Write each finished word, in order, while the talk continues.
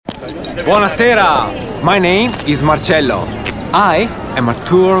Buonasera! My name is Marcello. I am a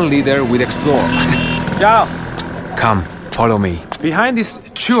tour leader with Explore. Ciao! Come, follow me. Behind this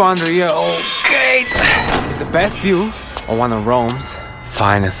 200-year-old gate is the best view of one of Rome's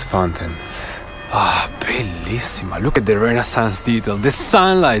finest fountains. Bellissima. Look at the Renaissance detail, the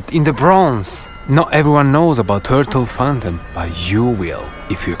sunlight in the bronze. Not everyone knows about Turtle Fountain, but you will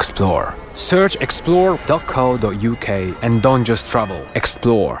if you explore. Search explore.co.uk and don't just travel,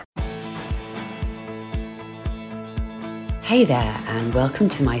 explore. Hey there, and welcome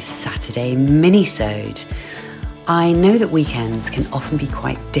to my Saturday Minisode. I know that weekends can often be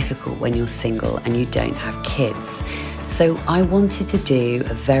quite difficult when you're single and you don't have kids, so I wanted to do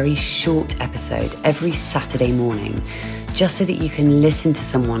a very short episode every Saturday morning, just so that you can listen to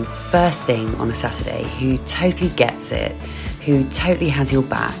someone first thing on a Saturday who totally gets it, who totally has your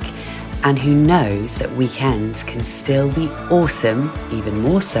back, and who knows that weekends can still be awesome, even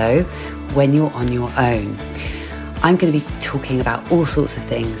more so, when you're on your own. I'm going to be talking about all sorts of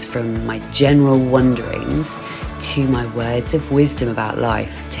things, from my general wonderings to my words of wisdom about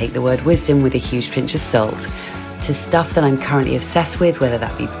life. Take the word wisdom with a huge pinch of salt, to stuff that I'm currently obsessed with, whether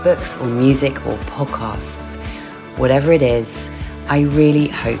that be books or music or podcasts. Whatever it is, I really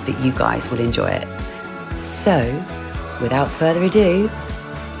hope that you guys will enjoy it. So, without further ado,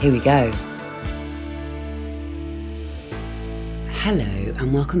 here we go. Hello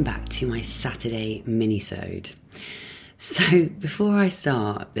and welcome back to my Saturday Minisode. So before I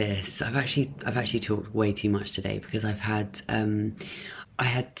start this, I've actually talked way too much today because I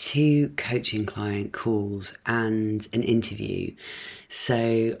had 2 coaching client calls and an interview.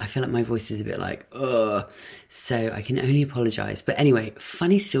 So I feel like my voice is a bit like, ugh. So I can only apologise. But anyway,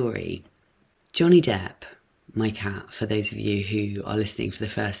 funny story. Johnny Depp, my cat, for those of you who are listening for the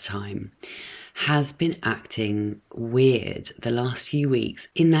first time, has been acting weird the last few weeks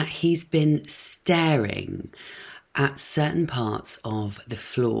in that he's been staring at certain parts of the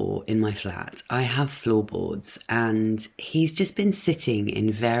floor in my flat. I have floorboards, and he's just been sitting in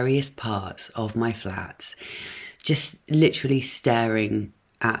various parts of my flat, just literally staring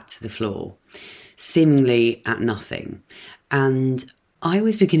at the floor, seemingly at nothing. And I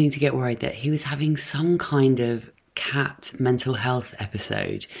was beginning to get worried that he was having some kind of cat mental health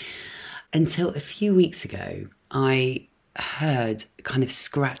episode, until a few weeks ago I heard kind of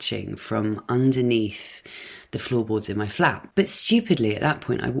scratching from underneath the floorboards in my flat. But stupidly at that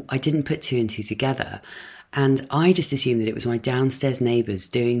point, I didn't put 2 and 2 together. And I just assumed that it was my downstairs neighbours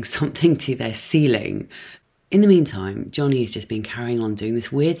doing something to their ceiling. In the meantime, Johnny has just been carrying on doing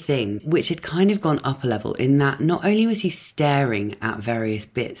this weird thing, which had kind of gone up a level in that not only was he staring at various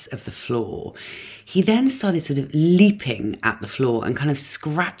bits of the floor, he then started sort of leaping at the floor and kind of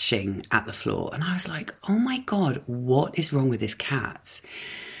scratching at the floor. And I was like, oh my God, what is wrong with this cat?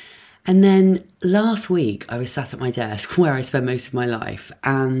 And then last week I was sat at my desk where I spend most of my life,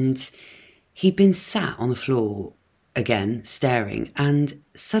 and he'd been sat on the floor again, staring, and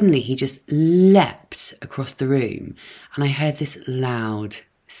suddenly he just leapt across the room and I heard this loud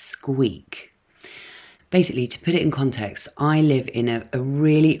squeak. Basically, to put it in context, I live in a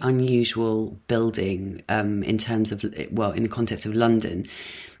really unusual building in terms of, well, in the context of London.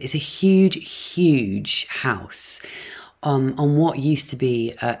 It's a huge house on what used to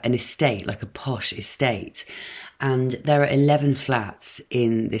be an estate, like a posh estate. And there are 11 flats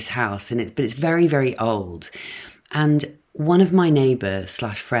in this house, but it's very, very old. And one of my neighbours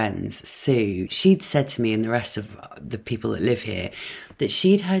 / friends, Sue, she'd said to me and the rest of the people that live here that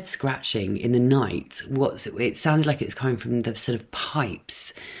she'd heard scratching in the night. It sounded like it was coming from the sort of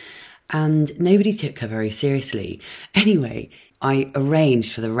pipes. And nobody took her very seriously. Anyway, I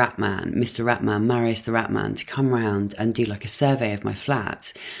arranged for the Ratman, Mr. Ratman, Marius the Ratman, to come round and do like a survey of my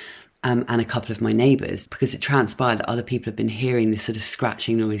flat. And a couple of my neighbours, because it transpired that other people had been hearing this sort of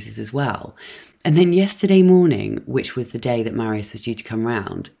scratching noises as well. And then yesterday morning, which was the day that Marius was due to come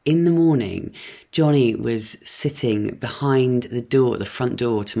round, in the morning, Johnny was sitting behind the front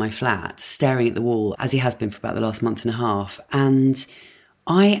door to my flat, staring at the wall, as he has been for about the last month and a half. And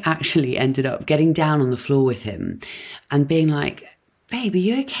I actually ended up getting down on the floor with him and being like, babe, are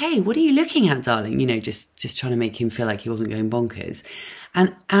you okay? What are you looking at, darling? You know, just trying to make him feel like he wasn't going bonkers.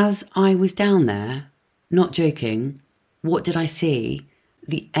 And as I was down there, not joking, what did I see?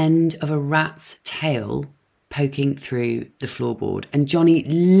 The end of a rat's tail poking through the floorboard. And Johnny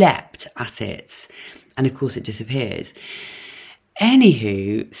leapt at it. And of course it disappeared.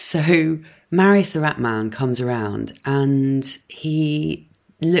 Anywho, so Marius the Ratman comes around and he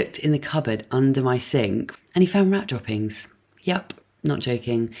looked in the cupboard under my sink and he found rat droppings. Yup. not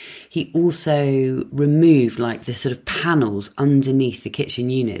joking. He also removed like the sort of panels underneath the kitchen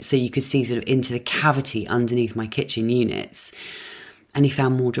unit, so you could see sort of into the cavity underneath my kitchen units. And he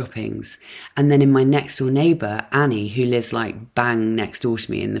found more droppings. And then in my next door neighbour, Annie, who lives like bang next door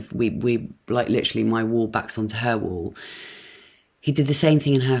to me, and we like literally my wall backs onto her wall, he did the same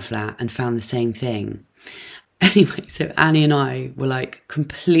thing in her flat and found the same thing. Anyway, so Annie and I were like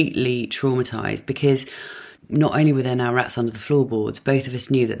completely traumatised because not only were there now rats under the floorboards, both of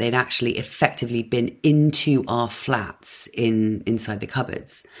us knew that they'd actually effectively been into our flats inside the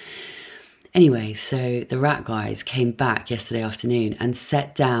cupboards. Anyway, so the rat guys came back yesterday afternoon and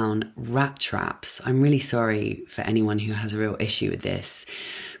set down rat traps. I'm really sorry for anyone who has a real issue with this,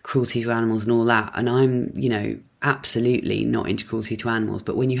 cruelty to animals and all that. And I'm, absolutely not into cruelty to animals.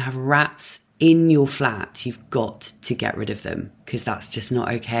 But when you have rats in your flat, you've got to get rid of them because that's just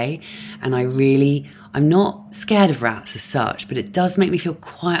not okay. And I'm not scared of rats as such, but it does make me feel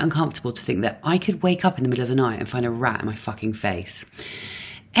quite uncomfortable to think that I could wake up in the middle of the night and find a rat in my fucking face.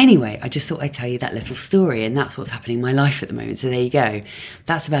 Anyway, I just thought I'd tell you that little story, and that's what's happening in my life at the moment. So there you go.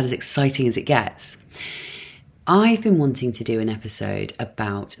 That's about as exciting as it gets. I've been wanting to do an episode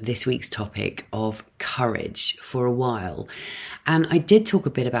about this week's topic of courage for a while. And I did talk a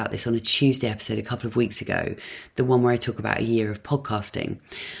bit about this on a Tuesday episode a couple of weeks ago, the one where I talk about a year of podcasting.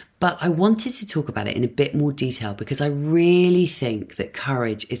 But I wanted to talk about it in a bit more detail because I really think that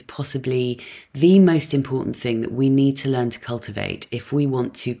courage is possibly the most important thing that we need to learn to cultivate if we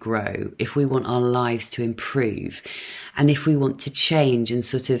want to grow, if we want our lives to improve, and if we want to change and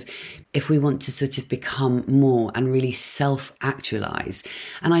if we want to become more and really self-actualize.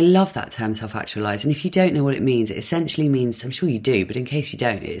 And I love that term, self-actualize. And if you don't know what it essentially means, I'm sure you do, but in case you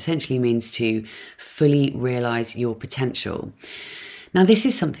don't, it essentially means to fully realize your potential. Now, this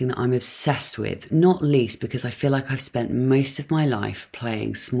is something that I'm obsessed with, not least because I feel like I've spent most of my life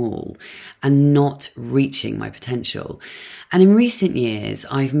playing small and not reaching my potential. And in recent years,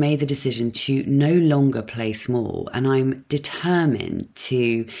 I've made the decision to no longer play small, and I'm determined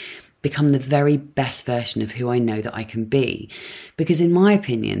to become the very best version of who I know that I can be. Because in my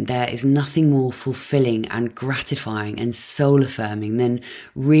opinion, there is nothing more fulfilling and gratifying and soul affirming than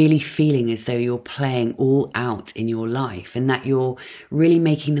really feeling as though you're playing all out in your life and that you're really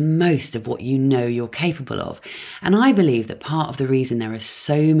making the most of what you know you're capable of. And I believe that part of the reason there are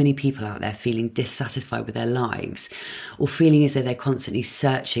so many people out there feeling dissatisfied with their lives or feeling as though they're constantly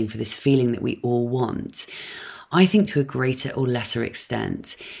searching for this feeling that we all want, I think to a greater or lesser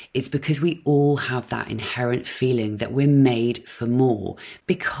extent, it's because we all have that inherent feeling that we're made for more,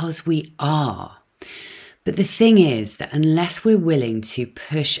 because we are. But the thing is that unless we're willing to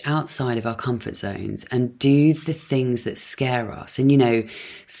push outside of our comfort zones and do the things that scare us and,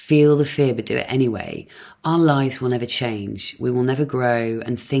 feel the fear but do it anyway, our lives will never change, we will never grow,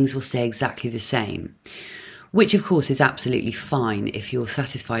 and things will stay exactly the same. Which, of course, is absolutely fine if you're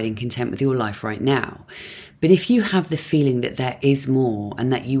satisfied and content with your life right now. But if you have the feeling that there is more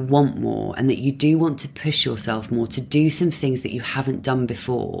and that you want more and that you do want to push yourself more to do some things that you haven't done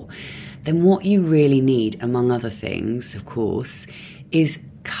before, then what you really need, among other things, of course, is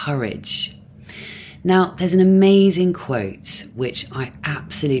courage. Now, there's an amazing quote, which I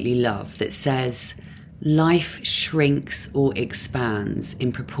absolutely love, that says, "Life shrinks or expands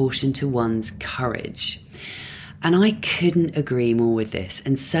in proportion to one's courage." And I couldn't agree more with this.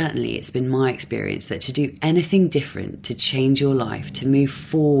 And certainly it's been my experience that to do anything different, to change your life, to move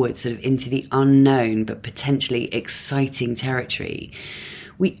forward into the unknown but potentially exciting territory,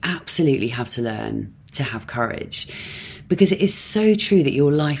 we absolutely have to learn to have courage. Because it is so true that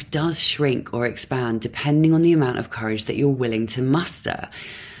your life does shrink or expand depending on the amount of courage that you're willing to muster.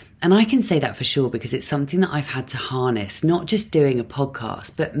 And I can say that for sure because it's something that I've had to harness, not just doing a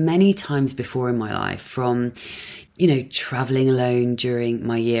podcast, but many times before in my life, from, traveling alone during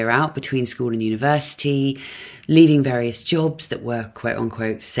my year out between school and university, leaving various jobs that were quote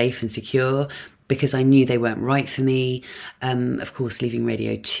unquote safe and secure because I knew they weren't right for me. Of course, leaving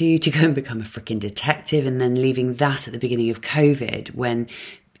Radio 2 to go and become a freaking detective, and then leaving that at the beginning of COVID when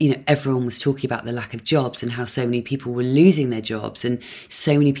everyone was talking about the lack of jobs and how so many people were losing their jobs and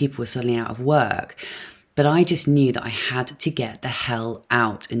so many people were suddenly out of work. But I just knew that I had to get the hell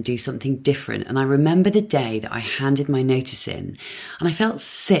out and do something different. And I remember the day that I handed my notice in and I felt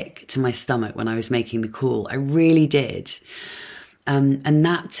sick to my stomach when I was making the call. I really did. And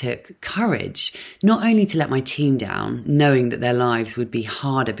that took courage, not only to let my team down, knowing that their lives would be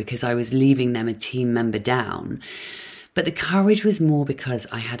harder because I was leaving them a team member down, but the courage was more because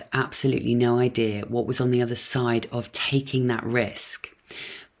I had absolutely no idea what was on the other side of taking that risk.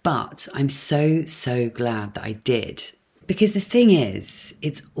 But I'm so glad that I did. Because the thing is,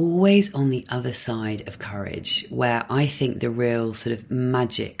 it's always on the other side of courage where I think the real sort of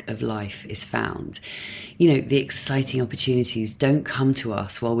magic of life is found. You know, the exciting opportunities don't come to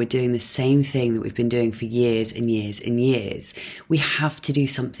us while we're doing the same thing that we've been doing for years and years and years. We have to do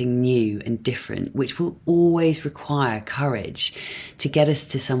something new and different, which will always require courage to get us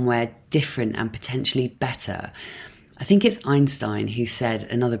to somewhere different and potentially better. I think it's Einstein who said,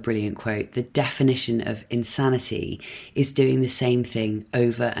 another brilliant quote, the definition of insanity is doing the same thing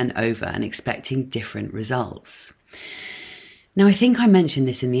over and over and expecting different results. Now, I think I mentioned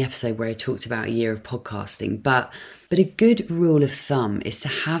this in the episode where I talked about a year of podcasting, but a good rule of thumb is to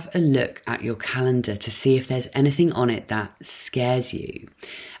have a look at your calendar to see if there's anything on it that scares you.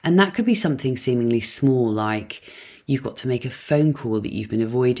 And that could be something seemingly small, like you've got to make a phone call that you've been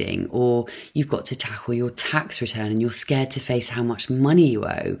avoiding, or you've got to tackle your tax return and you're scared to face how much money you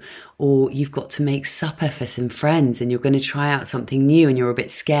owe, or you've got to make supper for some friends and you're going to try out something new and you're a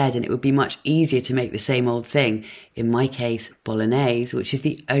bit scared and it would be much easier to make the same old thing. In my case, bolognese, which is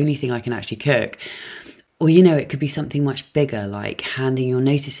the only thing I can actually cook. Or, you know, it could be something much bigger, like handing your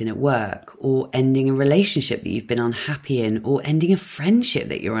notice in at work, or ending a relationship that you've been unhappy in, or ending a friendship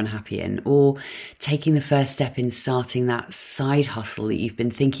that you're unhappy in, or taking the first step in starting that side hustle that you've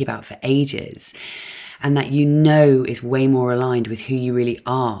been thinking about for ages, and that you know is way more aligned with who you really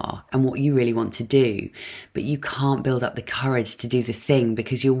are and what you really want to do. But you can't build up the courage to do the thing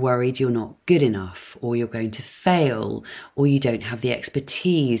because you're worried you're not good enough, or you're going to fail, or you don't have the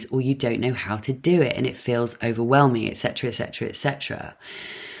expertise, or you don't know how to do it and it feels overwhelming, etc., etc., etc.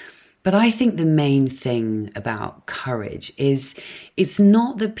 But I think the main thing about courage is it's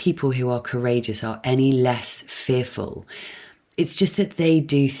not that people who are courageous are any less fearful. It's just that they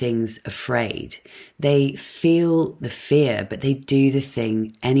do things afraid. They feel the fear, but they do the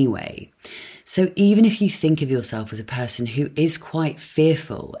thing anyway. So even if you think of yourself as a person who is quite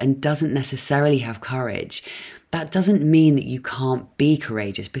fearful and doesn't necessarily have courage, that doesn't mean that you can't be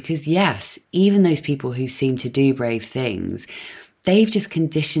courageous, because yes, even those people who seem to do brave things, they've just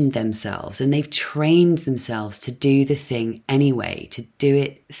conditioned themselves and they've trained themselves to do the thing anyway, to do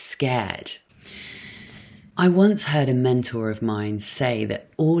it scared. I once heard a mentor of mine say that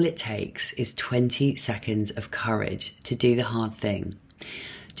all it takes is 20 seconds of courage to do the hard thing.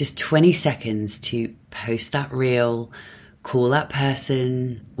 Just 20 seconds to post that reel, call that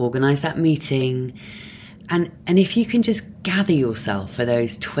person, organise that meeting. And if you can just gather yourself for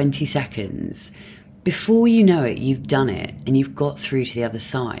those 20 seconds, before you know it, you've done it and you've got through to the other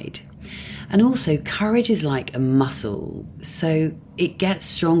side. And also, courage is like a muscle, so it gets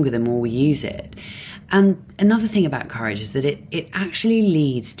stronger the more we use it. And another thing about courage is that it actually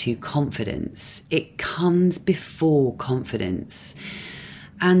leads to confidence. It comes before confidence.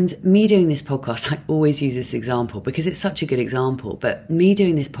 And me doing this podcast, I always use this example because it's such a good example, but me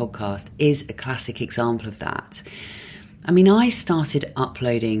doing this podcast is a classic example of that. I mean, I started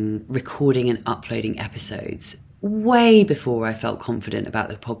recording and uploading episodes way before I felt confident about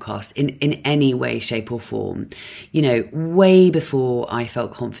the podcast in any way, shape or form. You know, way before I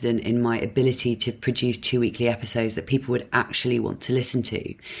felt confident in my ability to produce 2 weekly episodes that people would actually want to listen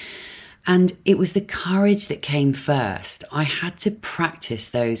to. And it was the courage that came first. I had to practice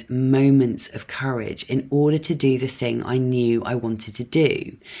those moments of courage in order to do the thing I knew I wanted to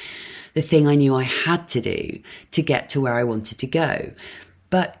do, the thing I knew I had to do to get to where I wanted to go.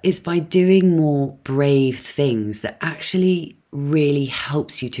 But it's by doing more brave things that actually really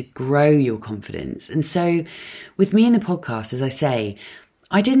helps you to grow your confidence. And so with me in the podcast, as I say,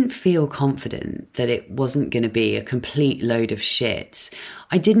 I didn't feel confident that it wasn't going to be a complete load of shit.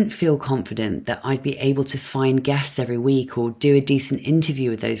 I didn't feel confident that I'd be able to find guests every week or do a decent interview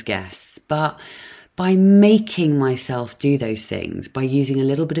with those guests. But by making myself do those things, by using a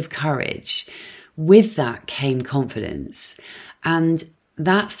little bit of courage, with that came confidence. And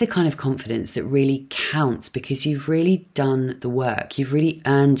that's the kind of confidence that really counts because you've really done the work, you've really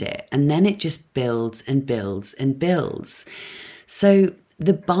earned it, and then it just builds and builds and builds. So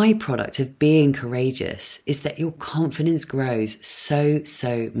the byproduct of being courageous is that your confidence grows so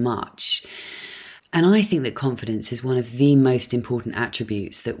much. And I think that confidence is one of the most important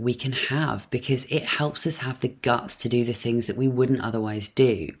attributes that we can have because it helps us have the guts to do the things that we wouldn't otherwise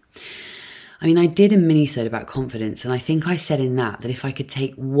do. I mean, I did a minisode about confidence, and I think I said in that if I could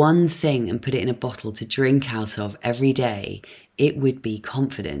take one thing and put it in a bottle to drink out of every day, it would be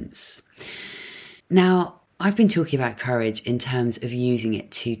confidence. Now, I've been talking about courage in terms of using it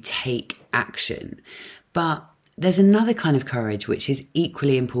to take action, but there's another kind of courage which is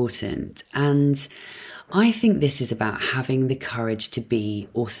equally important, and I think this is about having the courage to be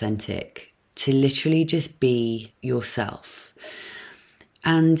authentic. to literally just be yourself.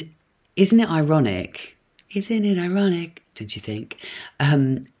 And isn't it ironic, don't you think,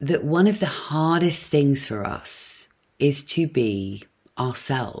 that one of the hardest things for us is to be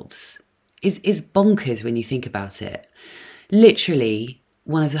ourselves? Is bonkers when you think about it. Literally,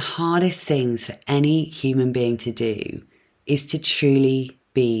 one of the hardest things for any human being to do is to truly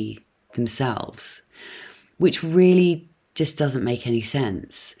be themselves, which really just doesn't make any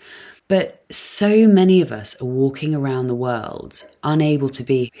sense. But so many of us are walking around the world unable to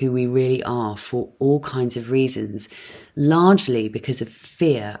be who we really are for all kinds of reasons, largely because of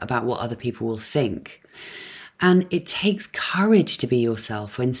fear about what other people will think. And it takes courage to be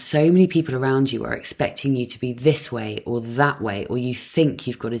yourself when so many people around you are expecting you to be this way or that way, or you think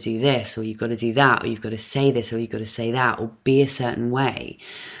you've got to do this or you've got to do that, or you've got to say this or you've got to say that, or be a certain way.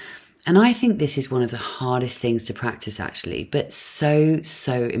 And I think this is one of the hardest things to practice, actually, but so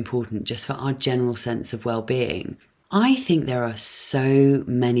important just for our general sense of well-being. I think there are so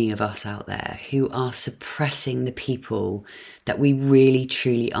many of us out there who are suppressing the people that we really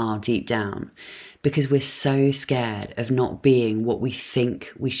truly are deep down, because we're so scared of not being what we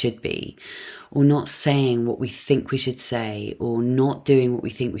think we should be, or not saying what we think we should say, or not doing what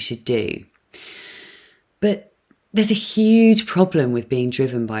we think we should do. But there's a huge problem with being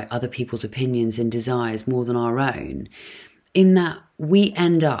driven by other people's opinions and desires more than our own, in that we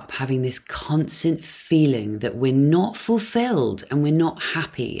end up having this constant feeling that we're not fulfilled and we're not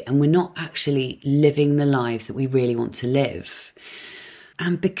happy and we're not actually living the lives that we really want to live.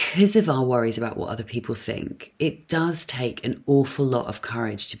 And because of our worries about what other people think, it does take an awful lot of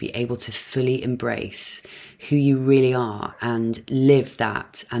courage to be able to fully embrace who you really are and live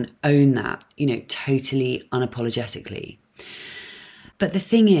that and own that, totally unapologetically. But the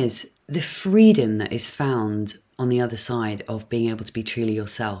thing is, the freedom that is found on the other side of being able to be truly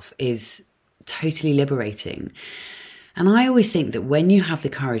yourself is totally liberating. And I always think that when you have the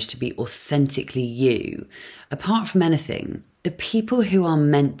courage to be authentically you, apart from anything, the people who are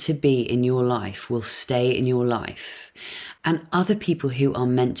meant to be in your life will stay in your life, and other people who are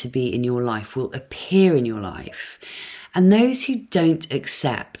meant to be in your life will appear in your life. And those who don't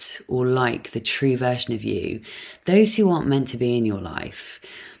accept or like the true version of you, those who aren't meant to be in your life,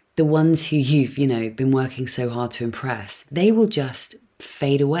 the ones who you've, been working so hard to impress, they will just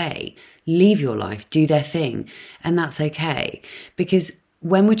fade away, leave your life, do their thing. And that's okay. Because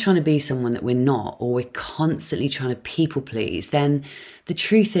when we're trying to be someone that we're not, or we're constantly trying to people please, then the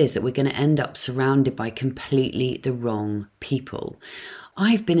truth is that we're going to end up surrounded by completely the wrong people.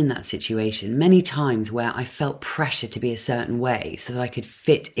 I've been in that situation many times where I felt pressure to be a certain way so that I could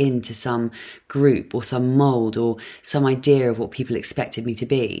fit into some group or some mold or some idea of what people expected me to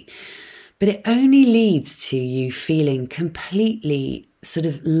be. But it only leads to you feeling completely sort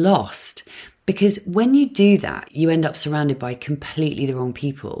of lost, because when you do that, you end up surrounded by completely the wrong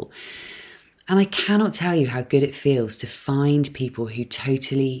people. And I cannot tell you how good it feels to find people who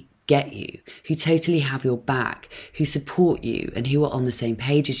totally get you, who totally have your back, who support you and who are on the same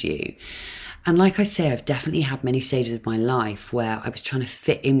page as you. And like I say, I've definitely had many stages of my life where I was trying to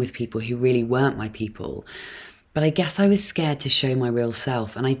fit in with people who really weren't my people. But I guess I was scared to show my real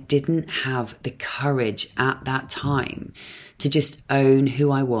self, and I didn't have the courage at that time to just own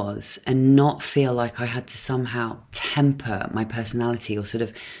who I was and not feel like I had to somehow temper my personality or sort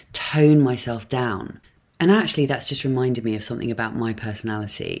of tone myself down. And actually, that's just reminded me of something about my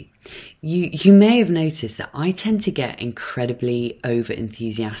personality. You may have noticed that I tend to get incredibly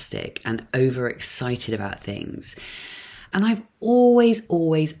over-enthusiastic and over-excited about things. And I've always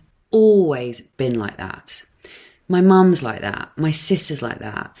been like that. My mum's like that. My sister's like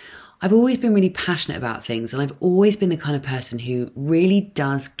that. I've always been really passionate about things, and I've always been the kind of person who really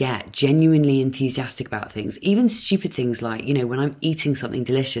does get genuinely enthusiastic about things, even stupid things like, when I'm eating something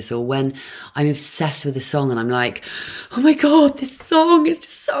delicious, or when I'm obsessed with a song and I'm like, oh my God, this song is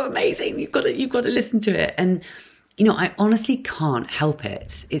just so amazing. You've got to listen to it. And, I honestly can't help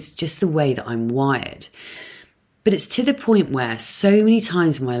it. It's just the way that I'm wired. But it's to the point where so many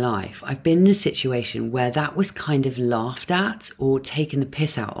times in my life, I've been in a situation where that was kind of laughed at or taken the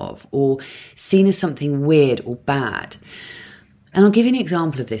piss out of or seen as something weird or bad. And I'll give you an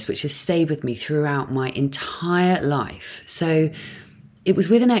example of this, which has stayed with me throughout my entire life. So it was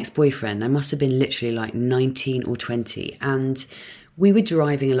with an ex-boyfriend. I must have been literally like 19 or 20. And we were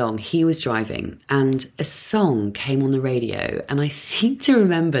driving along, he was driving, and a song came on the radio. And I seem to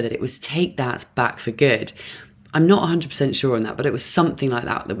remember that it was Take That Back for Good. I'm not 100% sure on that, but it was something like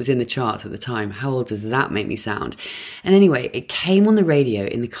that was in the charts at the time. How old does that make me sound? And anyway, it came on the radio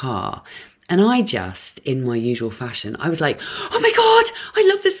in the car, And I just, in my usual fashion, I was like, oh my God, I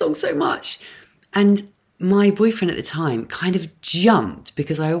love this song so much. And my boyfriend at the time kind of jumped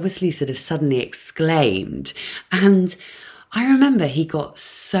because I obviously sort of suddenly exclaimed. And I remember he got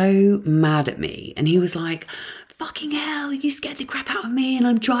so mad at me and he was like, fucking hell, you scared the crap out of me and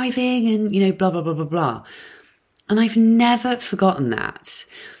I'm driving and, blah, blah, blah, blah, blah. And I've never forgotten that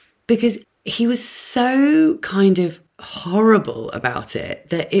because he was so kind of horrible about it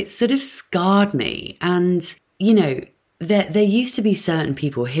that it sort of scarred me. And, there used to be certain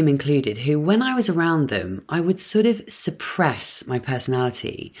people, him included, who when I was around them, I would sort of suppress my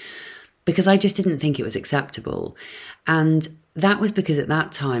personality because I just didn't think it was acceptable. And that was because at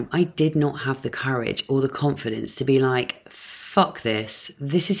that time, I did not have the courage or the confidence to be like, fuck this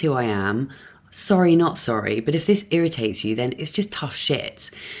is who I am. Sorry, not sorry. But if this irritates you, then it's just tough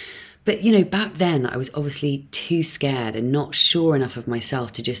shit. But, back then I was obviously too scared and not sure enough of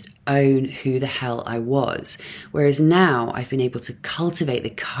myself to just own who the hell I was. Whereas now I've been able to cultivate the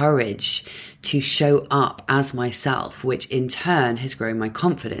courage to show up as myself, which in turn has grown my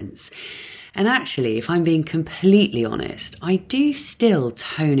confidence. And actually, if I'm being completely honest, I do still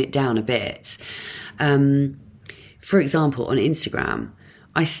tone it down a bit. For example, on Instagram,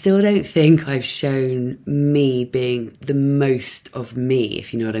 I still don't think I've shown me being the most of me,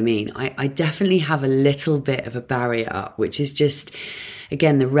 if you know what I mean. I definitely have a little bit of a barrier up, which is just,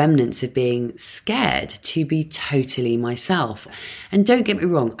 again, the remnants of being scared to be totally myself. And don't get me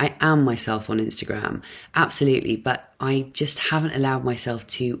wrong, I am myself on Instagram, absolutely. But I just haven't allowed myself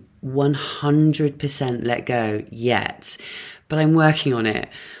to 100% let go yet. But I'm working on it.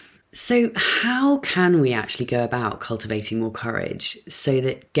 So how can we actually go about cultivating more courage so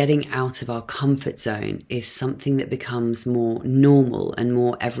that getting out of our comfort zone is something that becomes more normal and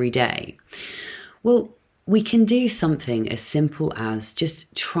more everyday? Well, we can do something as simple as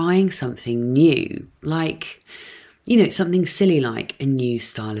just trying something new, like, something silly like a new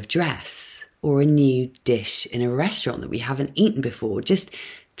style of dress or a new dish in a restaurant that we haven't eaten before, just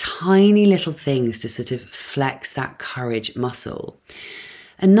tiny little things to sort of flex that courage muscle.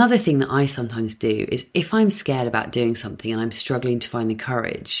 Another thing that I sometimes do is if I'm scared about doing something and I'm struggling to find the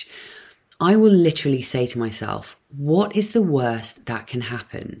courage, I will literally say to myself, what is the worst that can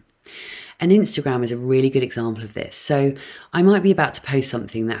happen? And Instagram is a really good example of this. So I might be about to post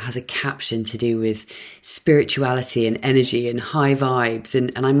something that has a caption to do with spirituality and energy and high vibes.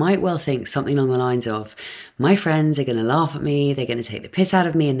 And I might well think something along the lines of, my friends are going to laugh at me, they're going to take the piss out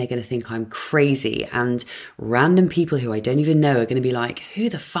of me, and they're going to think I'm crazy. And random people who I don't even know are going to be like, who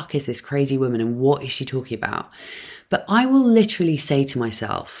the fuck is this crazy woman and what is she talking about? But I will literally say to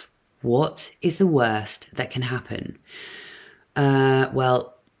myself, what is the worst that can happen?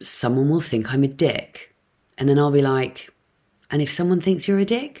 Well, someone will think I'm a dick. And then I'll be like, and if someone thinks you're a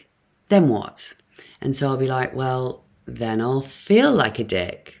dick, then what? And so I'll be like, well, then I'll feel like a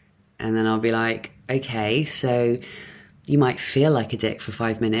dick. And then I'll be like, okay, so you might feel like a dick for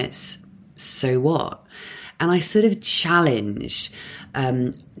 5 minutes. So what? And I sort of challenge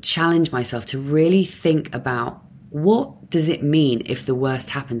myself to really think about, what does it mean if the worst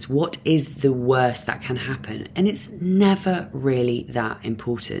happens? What is the worst that can happen? And it's never really that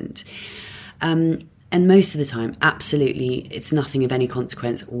important. And most of the time, absolutely, it's nothing of any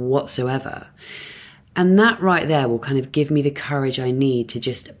consequence whatsoever. And that right there will kind of give me the courage I need to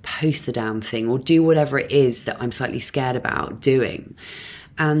just post the damn thing or do whatever it is that I'm slightly scared about doing.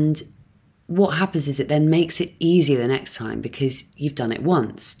 And what happens is it then makes it easier the next time because you've done it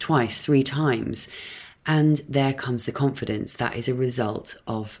once, twice, 3 times. And there comes the confidence that is a result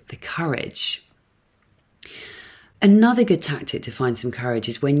of the courage. Another good tactic to find some courage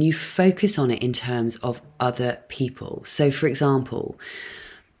is when you focus on it in terms of other people. So, for example,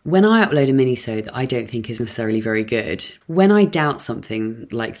 when I upload a minisode that I don't think is necessarily very good, when I doubt something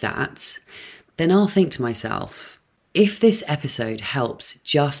like that, then I'll think to myself, if this episode helps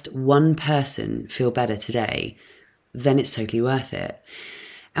just one person feel better today, then it's totally worth it.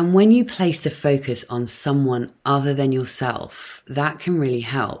 And when you place the focus on someone other than yourself, that can really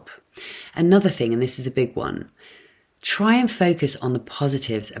help. Another thing, and this is a big one, try and focus on the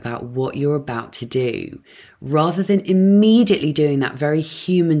positives about what you're about to do, rather than immediately doing that very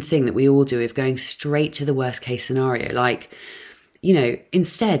human thing that we all do of going straight to the worst case scenario. Like,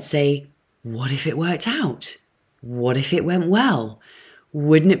 instead say, what if it worked out? What if it went well?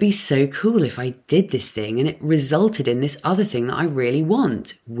 Wouldn't it be so cool if I did this thing and it resulted in this other thing that I really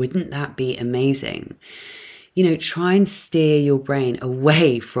want? Wouldn't that be amazing? Try and steer your brain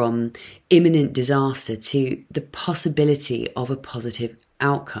away from imminent disaster to the possibility of a positive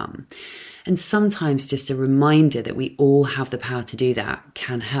outcome. And sometimes just a reminder that we all have the power to do that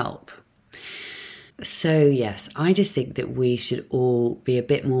can help. So yes, I just think that we should all be a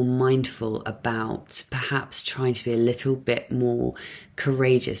bit more mindful about perhaps trying to be a little bit more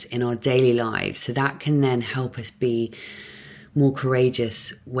courageous in our daily lives. So that can then help us be more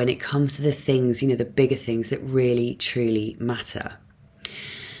courageous when it comes to the things, the bigger things that really, truly matter.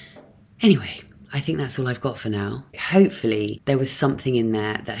 Anyway, I think that's all I've got for now. Hopefully there was something in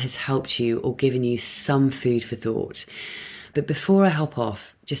there that has helped you or given you some food for thought. But before I hop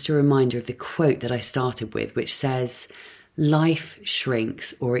off, just a reminder of the quote that I started with, which says, "Life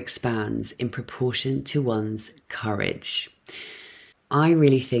shrinks or expands in proportion to one's courage." I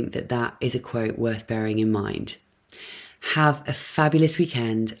really think that that is a quote worth bearing in mind. Have a fabulous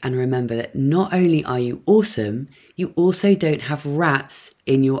weekend, and remember that not only are you awesome, you also don't have rats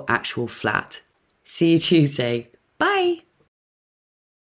in your actual flat. See you Tuesday. Bye.